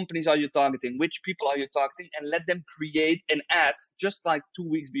which companies are you targeting, which people are you targeting, and let them create an ad just like 2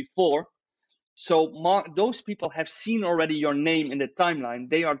 weeks before. So those people have seen already your name in the timeline,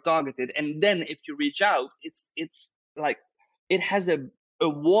 they are targeted. And then if you reach out, it's like, it has a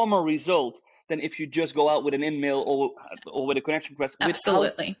warmer result than if you just go out with an email or with a connection request.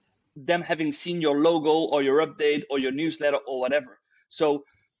 Absolutely. Them having seen your logo or your update or your newsletter or whatever. So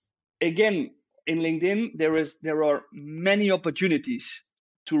again, in LinkedIn, there are many opportunities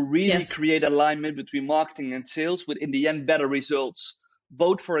to really create alignment between marketing and sales, with in the end better results,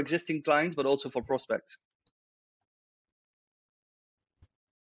 both for existing clients but also for prospects.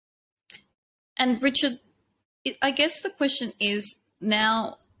 And Richard, I guess the question is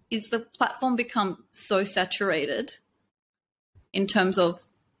now, is the platform become so saturated in terms of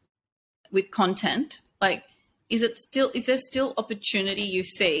with content? Like, is there still opportunity you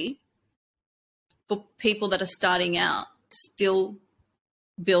see for people that are starting out to still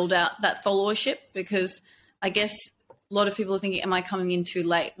build out that followership? Because I guess a lot of people are thinking, am I coming in too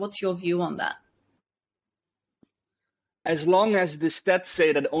late? What's your view on that? As long as the stats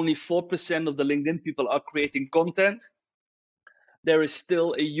say that only 4% of the LinkedIn people are creating content, there is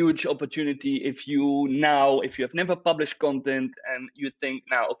still a huge opportunity. If you have never published content and you think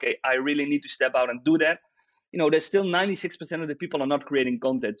now, okay, I really need to step out and do that, there's still 96% of the people are not creating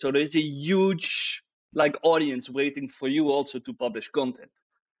content. So there's a huge audience waiting for you also to publish content.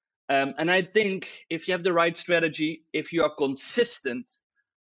 And I think if you have the right strategy, if you are consistent,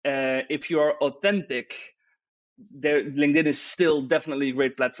 if you are authentic, LinkedIn is still definitely a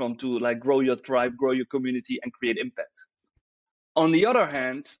great platform to grow your tribe, grow your community, and create impact. On the other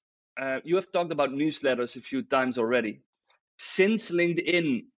hand, you have talked about newsletters a few times already. Since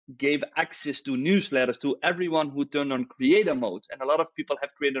LinkedIn gave access to newsletters to everyone who turned on creator mode, and a lot of people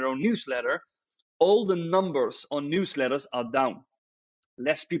have created their own newsletter, all the numbers on newsletters are down.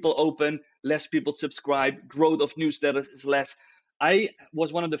 Less people open, less people subscribe, growth of newsletters is less. I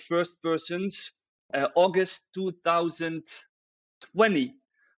was one of the first persons, August 2020,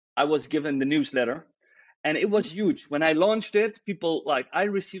 I was given the newsletter. And it was huge. When I launched it, people I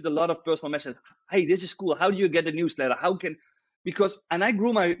received a lot of personal messages. Hey, this is cool. How do you get a newsletter? And I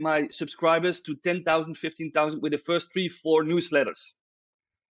grew my subscribers to 10,000, 15,000 with the first 3-4 newsletters.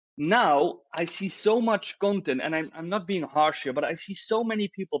 Now I see so much content, and I'm not being harsh here, but I see so many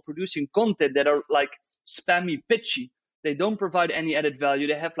people producing content that are spammy, pitchy. They don't provide any added value.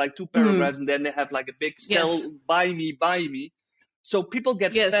 They have 2 paragraphs and then they have a big sell, buy me. So people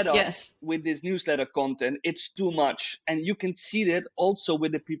get fed up with this newsletter content. It's too much. And you can see that also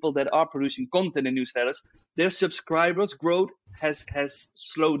with the people that are producing content in newsletters. Their subscribers growth has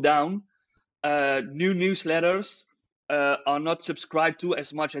slowed down. New newsletters are not subscribed to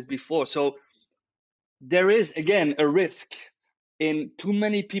as much as before. So there is, again, a risk in too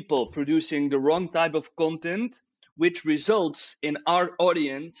many people producing the wrong type of content, which results in our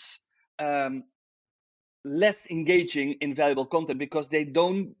audience less engaging in valuable content because they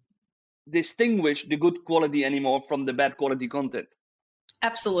don't distinguish the good quality anymore from the bad quality content.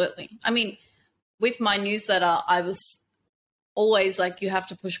 Absolutely. I mean, with my newsletter, I was always you have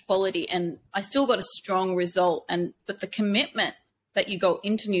to push quality, and I still got a strong result. But the commitment that you go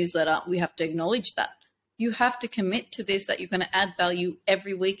into newsletter, we have to acknowledge that you have to commit to this, that you're going to add value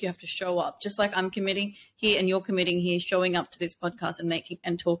every week. You have to show up, just like I'm committing here and you're committing here, showing up to this podcast and making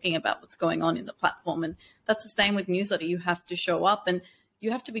and talking about what's going on in the platform. And that's the same with newsletter. You have to show up and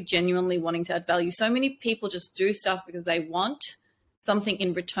you have to be genuinely wanting to add value. So many people just do stuff because they want something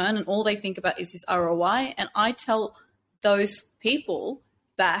in return, and all they think about is this ROI. And I tell those people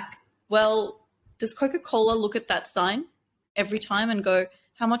back, well, does Coca-Cola look at that sign every time and go,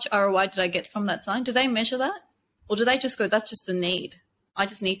 how much ROI did I get from that sign? Do they measure that? Or do they just go, that's just a need. I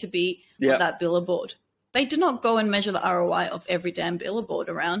just need to be on that billboard. They do not go and measure the ROI of every damn billboard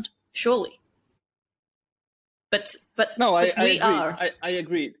around, surely. But no, I we agree. are. I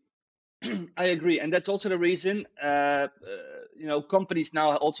agree. I agree. And that's also the reason, companies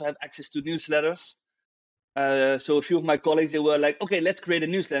now also have access to newsletters. So a few of my colleagues, they were like, okay, let's create a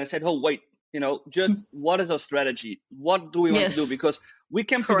newsletter. I said, oh, wait, just what is our strategy? What do we want to do? Because we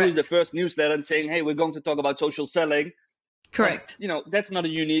can produce the first newsletter and saying, hey, we're going to talk about social selling. Correct. But, that's not a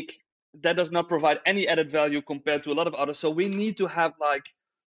unique. That does not provide any added value compared to a lot of others. So we need to have like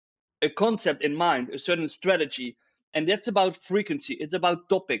a concept in mind, a certain strategy. And that's about frequency. It's about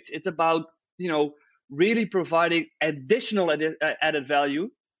topics. It's about, really providing additional added value.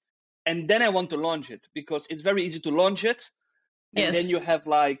 And then I want to launch it, because it's very easy to launch it. And then you have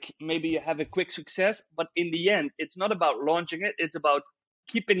maybe you have a quick success. But in the end, it's not about launching it. It's about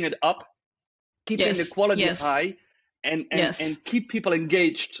keeping it up, keeping the quality high, and keep people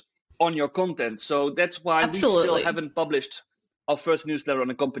engaged on your content. So that's why we still haven't published our first newsletter on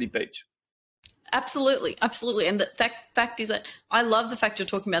the company page. Absolutely. And the fact is that I love the fact you're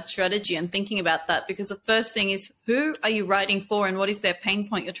talking about strategy and thinking about that, because the first thing is, who are you writing for and what is their pain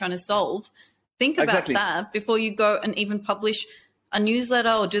point you're trying to solve? Think about that before you go and even publish a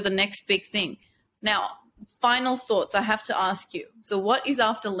newsletter or do the next big thing. Now, final thoughts I have to ask you. So what is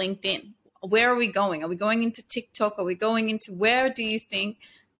after LinkedIn? Where are we going? Are we going into TikTok? Are we going into, where do you think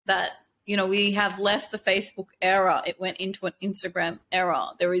that, we have left the Facebook era? It went into an Instagram era.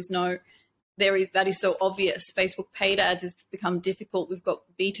 That is so obvious. Facebook paid ads has become difficult. We've got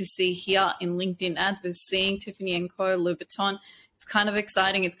B2C here in LinkedIn ads. We're seeing Tiffany & Co, Louis Vuitton. It's kind of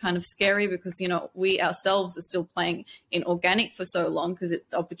exciting. It's kind of scary because, we ourselves are still playing in organic for so long because the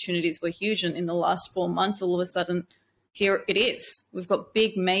opportunities were huge. And in the last 4 months, all of a sudden, here it is. We've got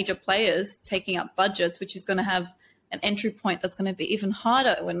big major players taking up budgets, which is going to have an entry point that's going to be even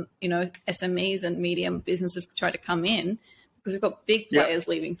harder when, SMEs and medium businesses try to come in, because we've got big players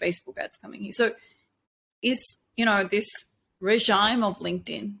leaving Facebook ads coming here. So is, this regime of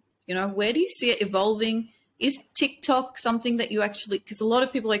LinkedIn, where do you see it evolving? Is TikTok something that you actually, because a lot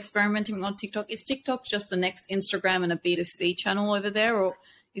of people are experimenting on TikTok, is TikTok just the next Instagram and a B2C channel over there? Or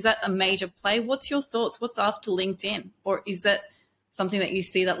is that a major play? What's your thoughts? What's after LinkedIn? Or is that something that you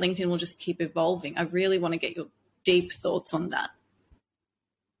see that LinkedIn will just keep evolving? I really want to get your deep thoughts on that.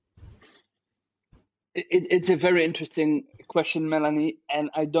 It's a very interesting question, Melanie, and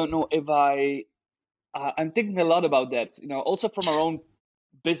I don't know if I'm thinking a lot about that, also from our own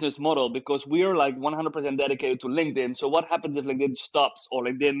business model, because we are 100% dedicated to LinkedIn. So what happens if LinkedIn stops, or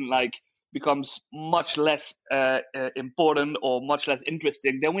LinkedIn becomes much less important or much less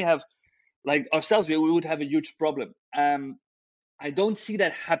interesting? Then we have ourselves, we would have a huge problem. I don't see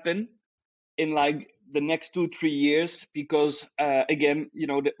that happen in the next 2-3 years, because again,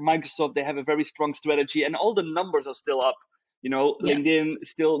 Microsoft, they have a very strong strategy and all the numbers are still up. LinkedIn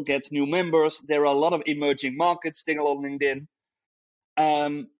still gets new members. There are a lot of emerging markets still on LinkedIn.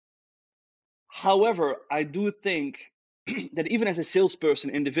 However, I do think that even as a salesperson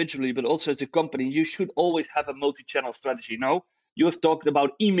individually, but also as a company, you should always have a multi-channel strategy. You have talked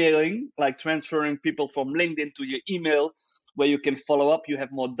about emailing, transferring people from LinkedIn to your email, where you can follow up, you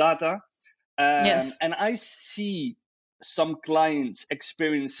have more data. And I see some clients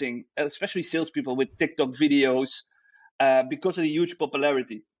experiencing, especially salespeople, with TikTok videos because of the huge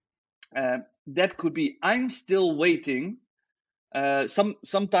popularity. That could be, I'm still waiting.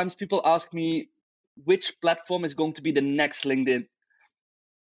 Sometimes people ask me which platform is going to be the next LinkedIn.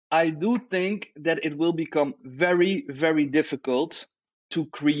 I do think that it will become very, very difficult to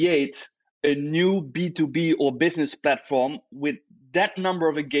create a new B2B or business platform with that number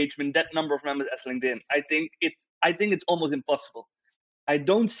of engagement, that number of members as LinkedIn. I think it's almost impossible. I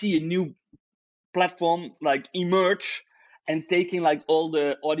don't see a new platform emerge and taking all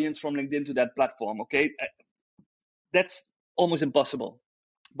the audience from LinkedIn to that platform. Okay, that's almost impossible.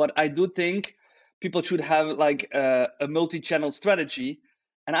 But I do think people should have a multi-channel strategy.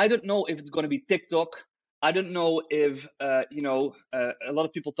 And I don't know if it's going to be TikTok. I don't know if, a lot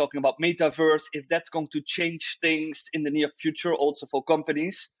of people talking about metaverse, if that's going to change things in the near future also for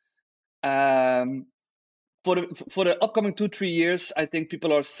companies. for the upcoming 2-3 years, I think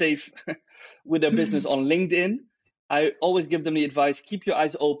people are safe with their business on LinkedIn. I always give them the advice: keep your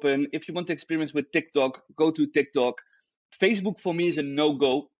eyes open. If you want to experiment with TikTok, go to TikTok. Facebook for me is a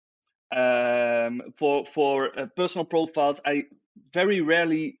no-go. For personal profiles, I very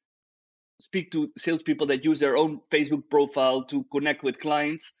rarely speak to salespeople that use their own Facebook profile to connect with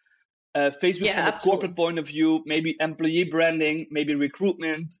clients. Facebook from a corporate point of view, maybe employee branding, maybe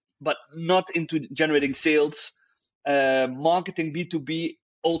recruitment, but not into generating sales. Marketing B2B,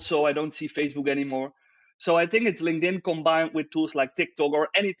 also, I don't see Facebook anymore. So I think it's LinkedIn combined with tools like TikTok or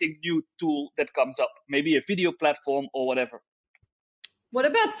anything new tool that comes up, maybe a video platform or whatever. What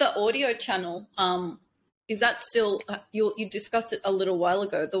about the audio channel? Is that still, you discussed it a little while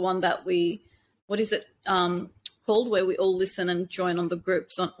ago, the one that what is it called, where we all listen and join on the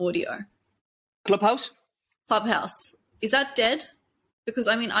groups on audio? Clubhouse? Clubhouse. Is that dead? Because,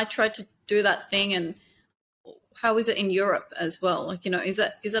 I mean, I tried to do that thing, and how is it in Europe as well? Like, is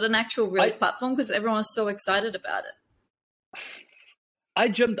that an actual real platform? Because everyone is so excited about it. I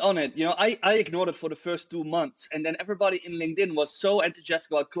jumped on it. I ignored it for the first 2 months, and then everybody in LinkedIn was so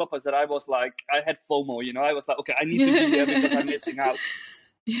enthusiastic about Clubhouse that I was like, I had FOMO. I was like, okay, I need to be there because I'm missing out.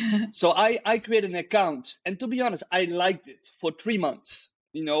 Yeah. So I created an account, and to be honest, I liked it for 3 months.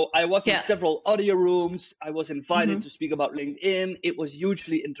 I was in several audio rooms. I was invited to speak about LinkedIn. It was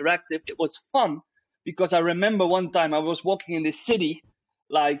hugely interactive. It was fun because I remember one time I was walking in this city,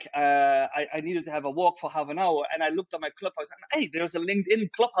 like I needed to have a walk for half an hour, and I looked at my Clubhouse and, hey, there's a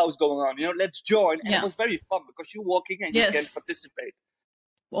LinkedIn Clubhouse going on. Let's join. And it was very fun because you're walking and you can participate.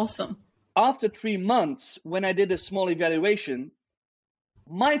 Awesome. After 3 months, when I did a small evaluation,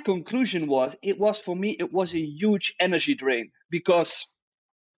 my conclusion was it was a huge energy drain because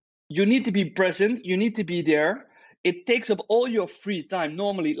you need to be present, you need to be there. It takes up all your free time.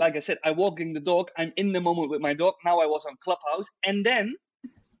 Normally, like I said, I'm walking the dog, I'm in the moment with my dog. Now I was on Clubhouse, and then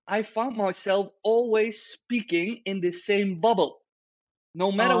I found myself always speaking in the same bubble.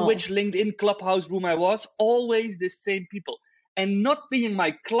 No matter which LinkedIn Clubhouse room I was, always the same people. And not being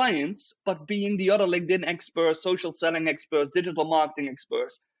my clients, but being the other LinkedIn experts, social selling experts, digital marketing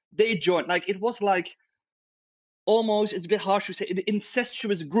experts. They joined. It was like almost, it's a bit harsh to say, an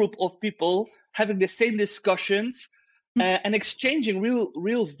incestuous group of people having the same discussions and exchanging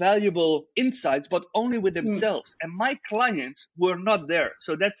real valuable insights, but only with themselves. And my clients were not there.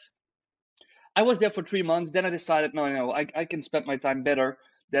 So I was there for 3 months. Then I decided, no, I can spend my time better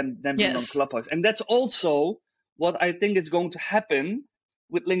than being on Clubhouse. And that's also what I think is going to happen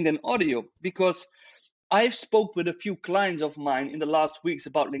with LinkedIn Audio, because I've spoke with a few clients of mine in the last weeks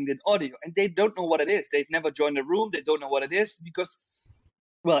about LinkedIn Audio, and they don't know what it is. They've never joined a room. They don't know what it is because,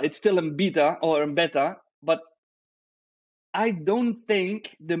 well, it's still in beta or in beta, but I don't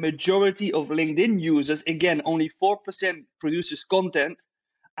think the majority of LinkedIn users, again, only 4% produces content.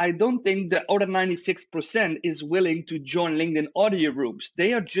 I don't think the other 96% is willing to join LinkedIn Audio rooms.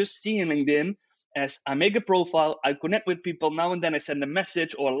 They are just seeing LinkedIn as I make a profile, I connect with people, now and then I send a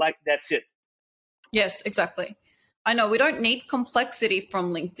message or like, that's it. Yes, exactly. I know we don't need complexity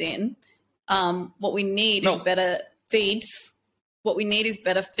from LinkedIn. What we need is better feeds. What we need is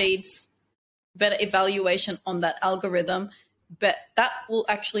better feeds, better evaluation on that algorithm, but that will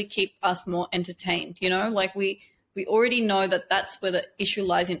actually keep us more entertained. Like we already know that that's where the issue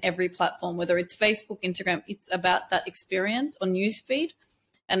lies in every platform, whether it's Facebook, Instagram. It's about that experience on newsfeed,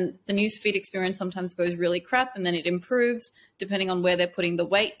 and the newsfeed experience sometimes goes really crap, and then it improves depending on where they're putting the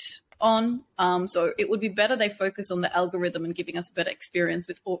weight on. So it would be better they focus on the algorithm and giving us a better experience.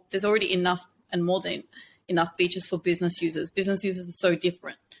 There's already enough and more than enough features for business users. Business users are so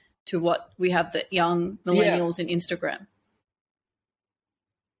different to what we have the young millennials in Instagram.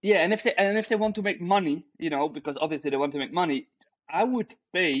 Yeah, and if they want to make money, because obviously they want to make money, I would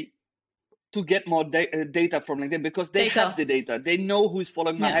pay to get more data from LinkedIn because they have the data. They know who's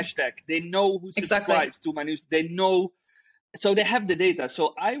following my hashtag. They know who subscribes to my news. They know, so they have the data.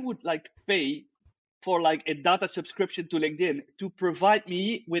 So I would pay for a data subscription to LinkedIn to provide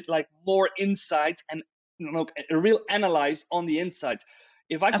me with more insights and a real analyze on the insights.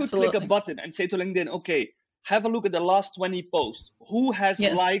 If I could click a button and say to LinkedIn, okay, have a look at the last 20 posts. Who has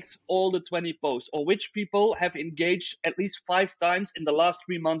liked all the 20 posts, or which people have engaged at least 5 times in the last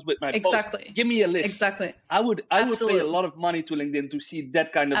 3 months with my post? Give me a list. Exactly. I would pay a lot of money to LinkedIn to see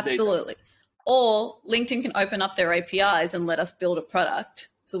that kind of data. Absolutely. Or LinkedIn can open up their APIs and let us build a product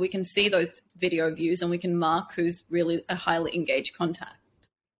so we can see those video views and we can mark who's really a highly engaged contact.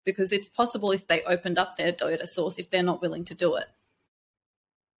 Because it's possible if they opened up their data source, if they're not willing to do it.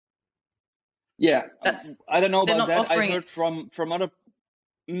 Yeah, I don't know about that. I heard from other.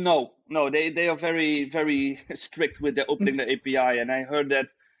 No, they are very, very strict with their opening the API, and I heard that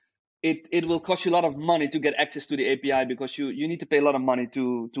it will cost you a lot of money to get access to the API because you need to pay a lot of money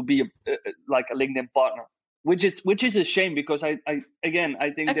to be like a LinkedIn partner, which is a shame because I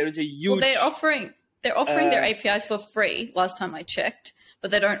think there is a huge. Well, they're offering their APIs for free. Last time I checked,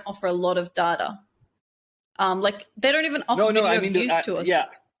 but they don't offer a lot of data. Like they don't even offer video views to us. Yeah.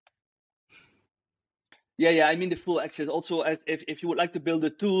 I mean the full access. Also, as if you would like to build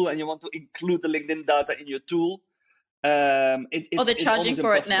a tool and you want to include the LinkedIn data in your tool, they're charging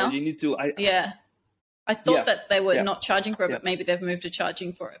for it now. You need to. I thought that they were not charging for it, but maybe they've moved to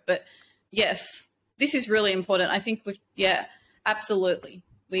charging for it. But yes, this is really important. I think absolutely.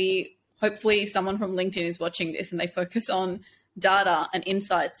 Hopefully someone from LinkedIn is watching this and they focus on data and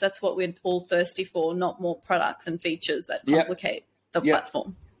insights. That's what we're all thirsty for, not more products and features that complicate the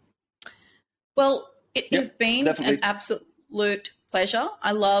platform. Well, it has been an absolute pleasure.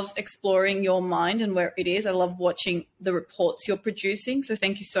 I love exploring your mind and where it is. I love watching the reports you're producing. So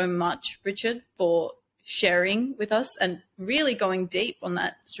thank you so much, Richard, for sharing with us and really going deep on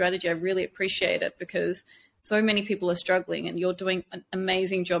that strategy. I really appreciate it because so many people are struggling and you're doing an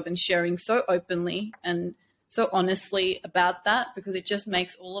amazing job in sharing so openly and so honestly about that, because it just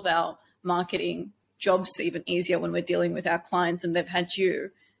makes all of our marketing jobs even easier when we're dealing with our clients and they've had you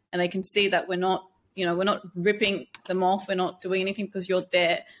and they can see that we're not ripping them off. We're not doing anything because you're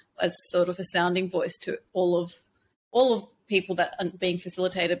there as sort of a sounding voice to all of people that are being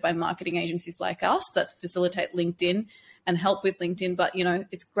facilitated by marketing agencies like us that facilitate LinkedIn and help with LinkedIn. But,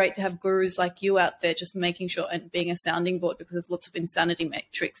 it's great to have gurus like you out there just making sure and being a sounding board because there's lots of insanity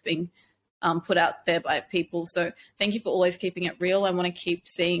metrics being put out there by people. So thank you for always keeping it real. I want to keep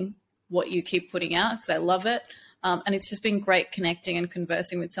seeing what you keep putting out because I love it. And it's just been great connecting and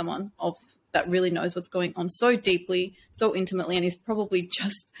conversing with someone that really knows what's going on so deeply, so intimately, and is probably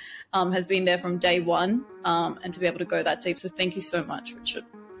just has been there from day one and to be able to go that deep. So thank you so much, Richard.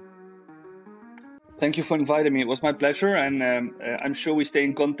 Thank you for inviting me. It was my pleasure, and I'm sure we stay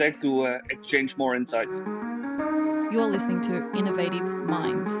in contact to exchange more insights. You're listening to Innovative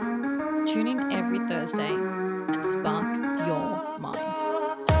Minds. Tune in every Thursday and spark your